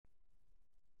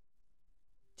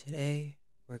Today,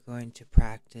 we're going to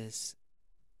practice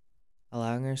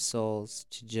allowing our souls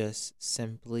to just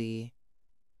simply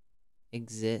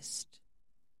exist.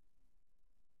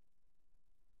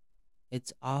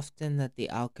 It's often that the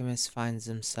alchemist finds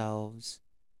themselves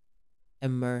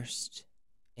immersed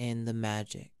in the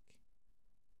magic,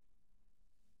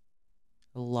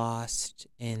 lost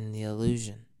in the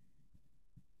illusion.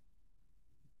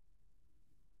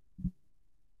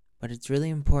 But it's really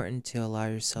important to allow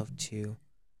yourself to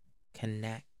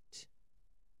connect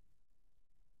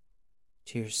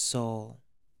to your soul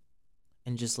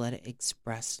and just let it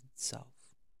express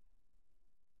itself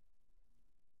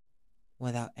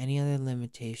without any other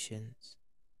limitations.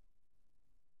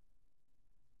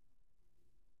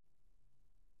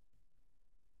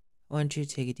 I want you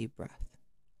to take a deep breath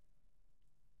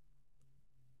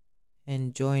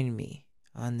and join me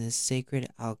on this sacred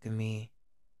alchemy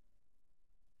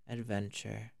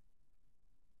adventure.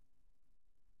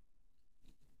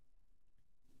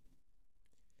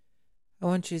 I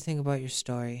want you to think about your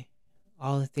story,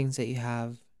 all the things that you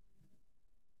have,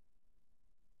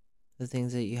 the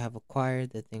things that you have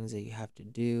acquired, the things that you have to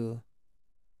do,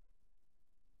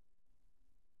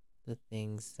 the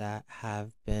things that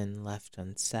have been left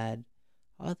unsaid,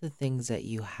 all the things that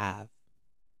you have.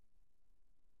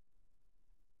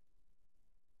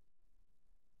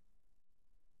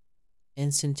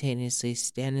 Instantaneously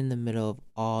stand in the middle of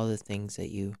all the things that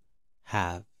you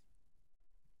have.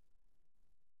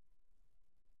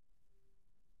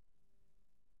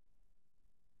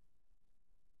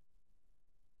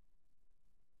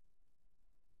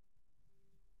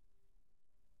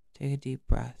 Take a deep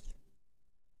breath.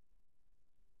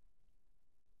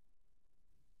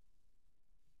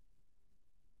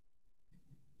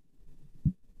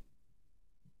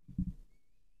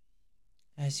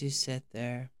 As you sit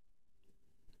there,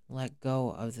 let go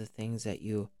of the things that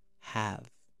you have.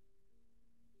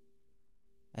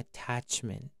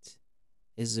 Attachment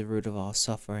is the root of all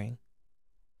suffering.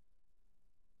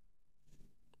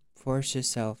 Force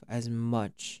yourself as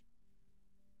much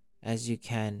as you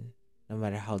can, no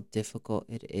matter how difficult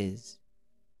it is,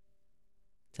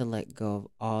 to let go of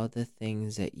all the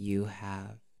things that you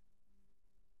have.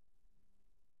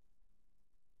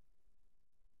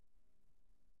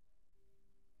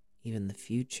 Even the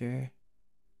future,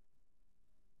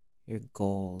 your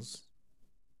goals,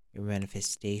 your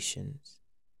manifestations.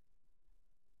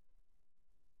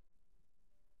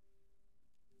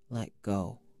 Let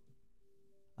go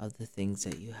of the things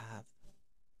that you have.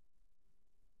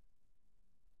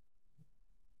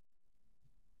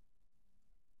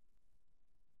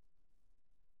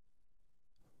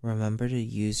 Remember to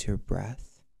use your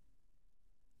breath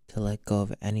to let go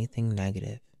of anything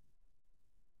negative.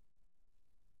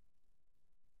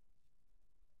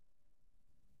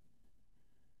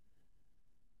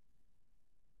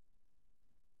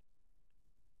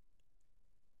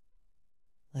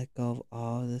 Let go of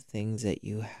all the things that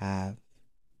you have.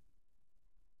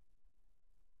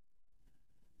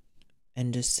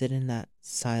 And just sit in that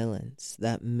silence,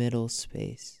 that middle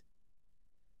space.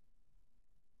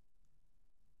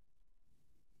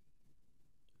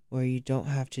 Where you don't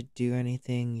have to do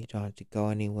anything, you don't have to go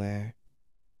anywhere.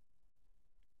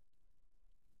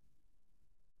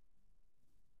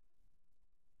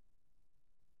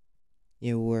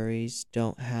 Your worries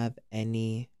don't have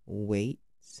any weight.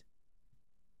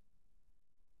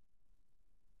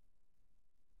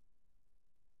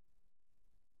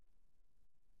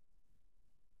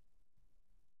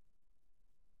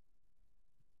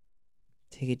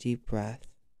 Take a deep breath.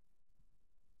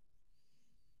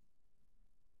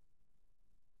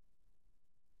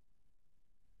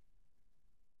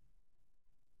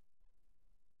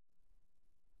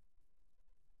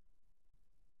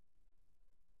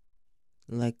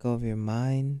 Let go of your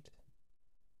mind.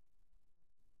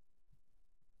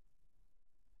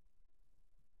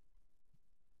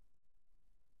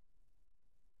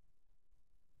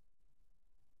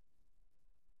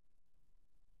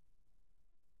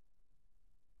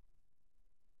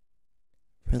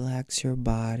 Relax your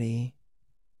body.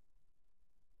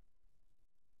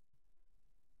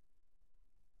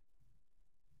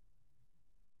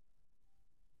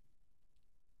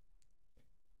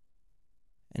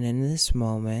 And in this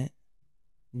moment,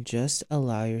 just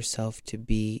allow yourself to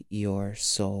be your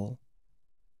soul.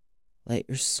 Let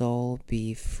your soul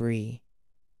be free.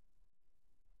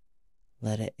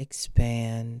 Let it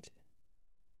expand.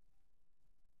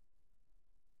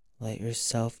 Let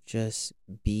yourself just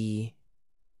be.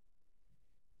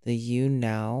 The you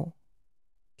now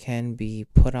can be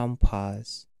put on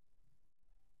pause.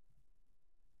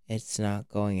 It's not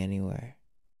going anywhere.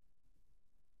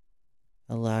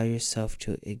 Allow yourself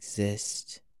to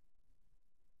exist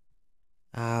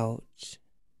out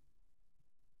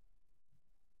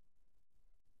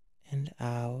and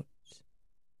out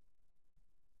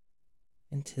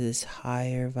into this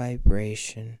higher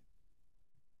vibration.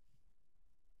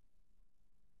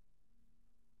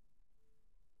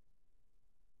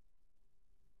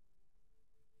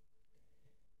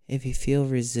 If you feel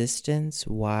resistance,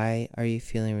 why are you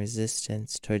feeling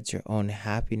resistance towards your own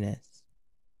happiness,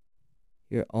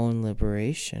 your own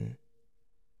liberation?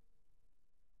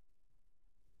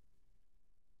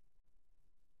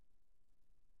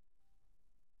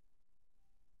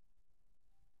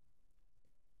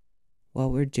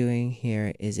 What we're doing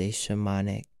here is a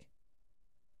shamanic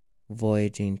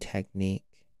voyaging technique.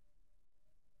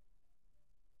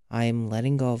 I am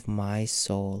letting go of my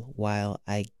soul while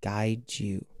I guide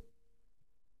you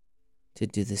to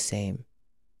do the same.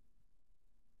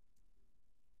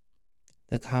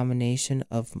 The combination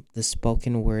of the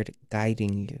spoken word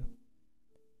guiding you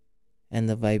and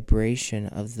the vibration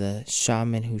of the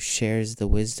shaman who shares the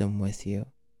wisdom with you,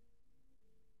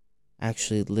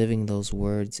 actually living those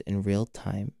words in real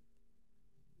time,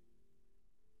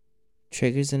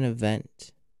 triggers an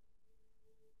event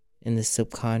in the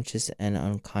subconscious and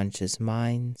unconscious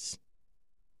minds.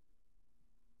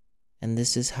 And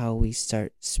this is how we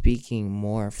start speaking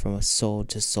more from a soul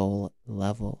to soul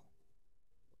level.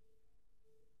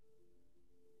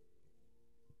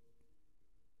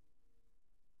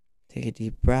 Take a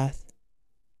deep breath.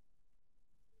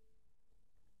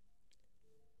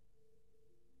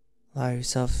 Allow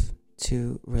yourself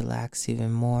to relax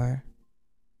even more.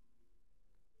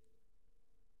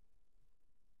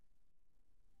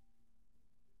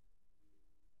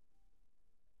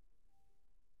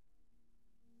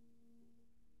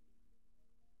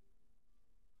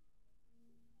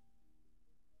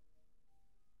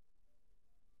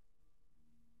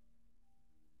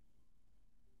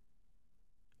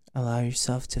 Allow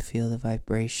yourself to feel the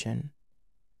vibration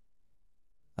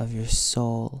of your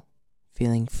soul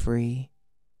feeling free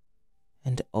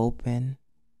and open,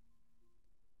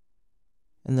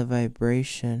 and the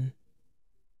vibration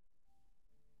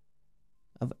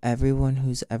of everyone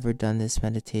who's ever done this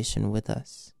meditation with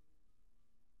us,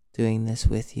 doing this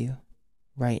with you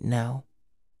right now.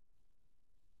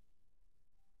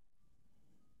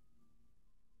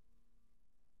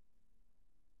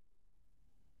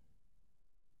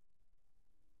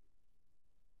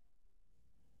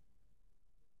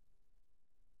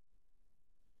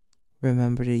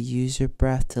 Remember to use your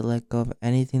breath to let go of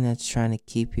anything that's trying to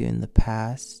keep you in the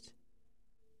past,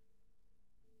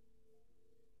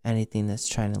 anything that's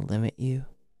trying to limit you,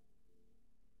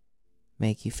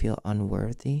 make you feel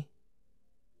unworthy.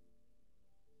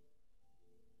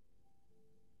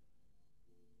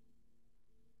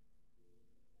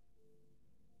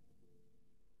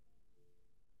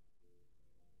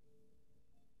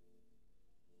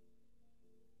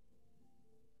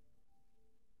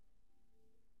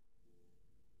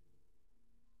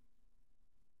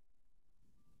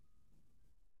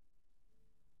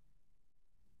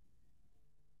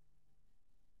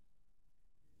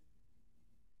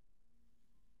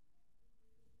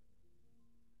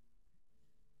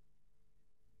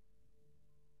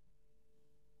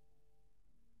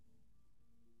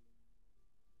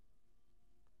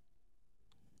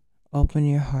 Open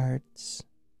your hearts.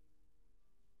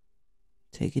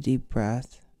 Take a deep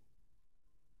breath.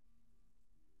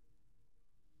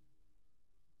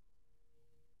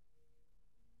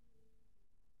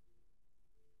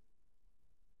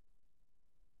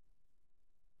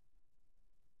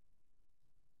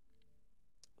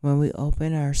 When we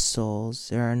open our souls,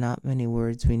 there are not many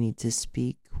words we need to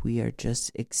speak. We are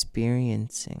just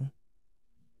experiencing.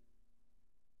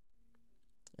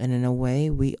 And in a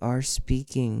way, we are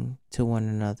speaking to one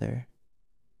another.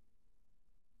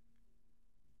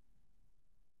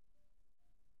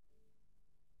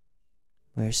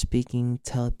 We're speaking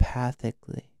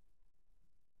telepathically.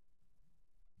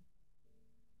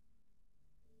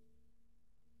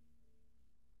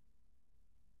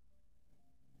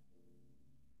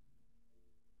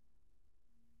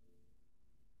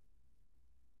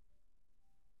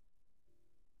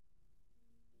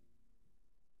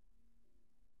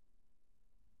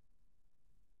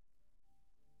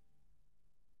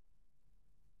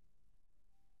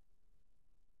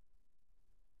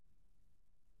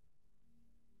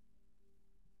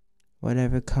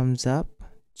 Whatever comes up,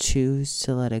 choose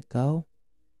to let it go,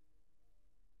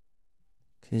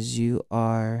 because you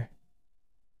are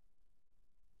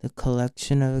the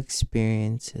collection of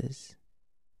experiences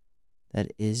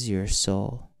that is your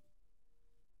soul.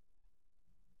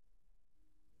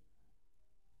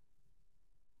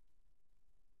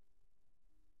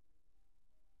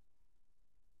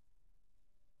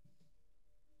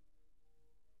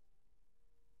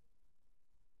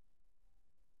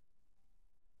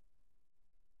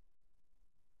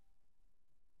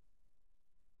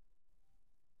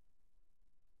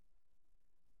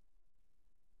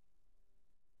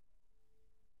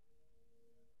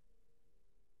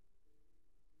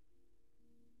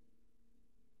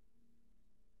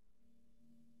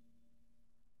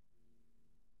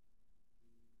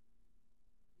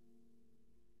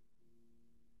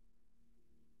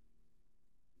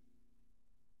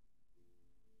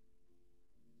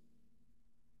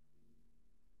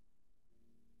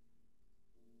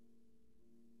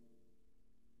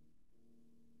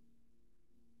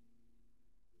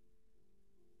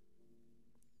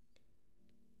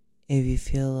 If you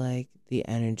feel like the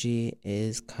energy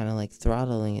is kind of like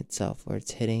throttling itself or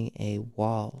it's hitting a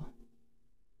wall,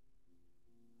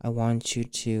 I want you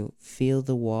to feel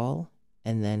the wall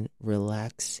and then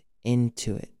relax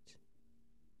into it.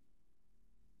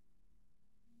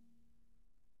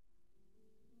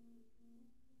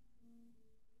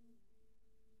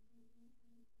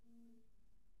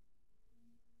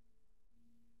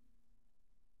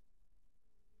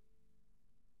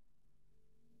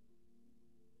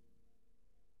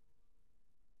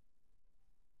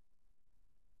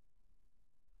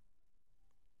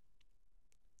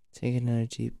 Take another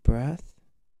deep breath.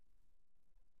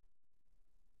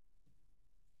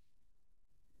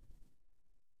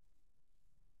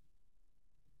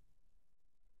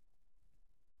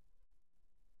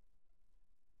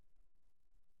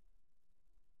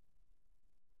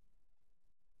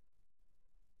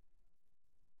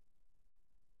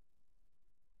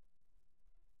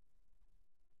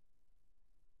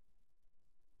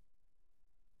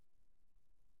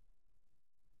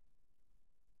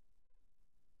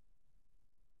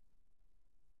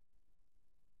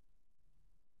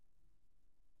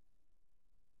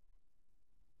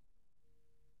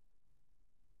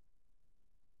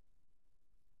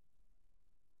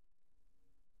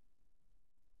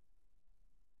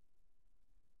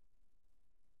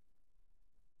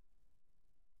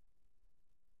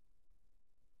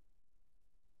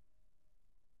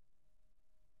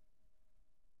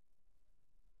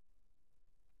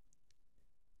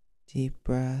 Deep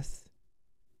breath.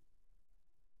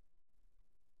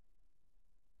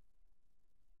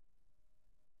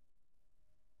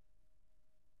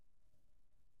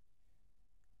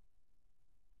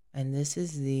 And this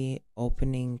is the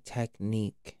opening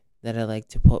technique that I like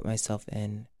to put myself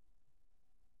in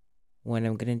when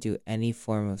I'm going to do any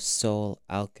form of soul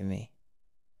alchemy.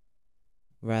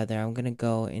 Rather, I'm going to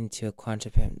go into a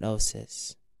quantum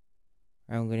hypnosis,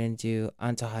 or I'm going to do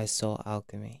onto soul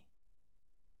alchemy,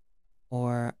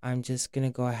 or I'm just going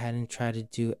to go ahead and try to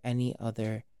do any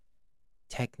other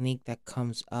technique that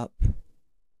comes up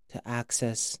to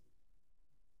access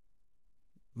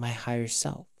my higher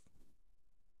self.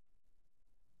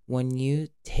 When you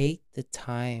take the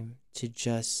time to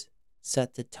just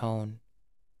set the tone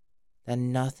that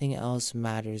nothing else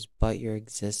matters but your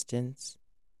existence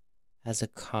as a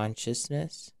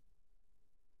consciousness,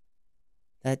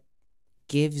 that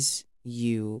gives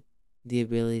you the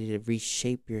ability to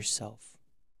reshape yourself.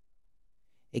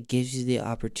 It gives you the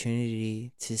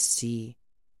opportunity to see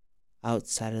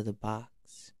outside of the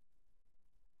box.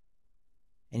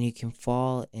 And you can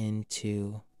fall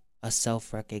into a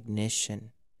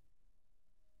self-recognition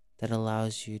that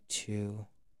allows you to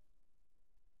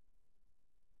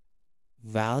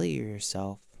value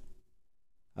yourself,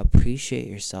 appreciate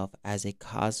yourself as a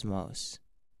cosmos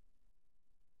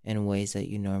in ways that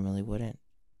you normally wouldn't.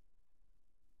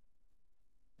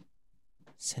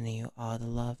 Sending you all the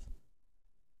love.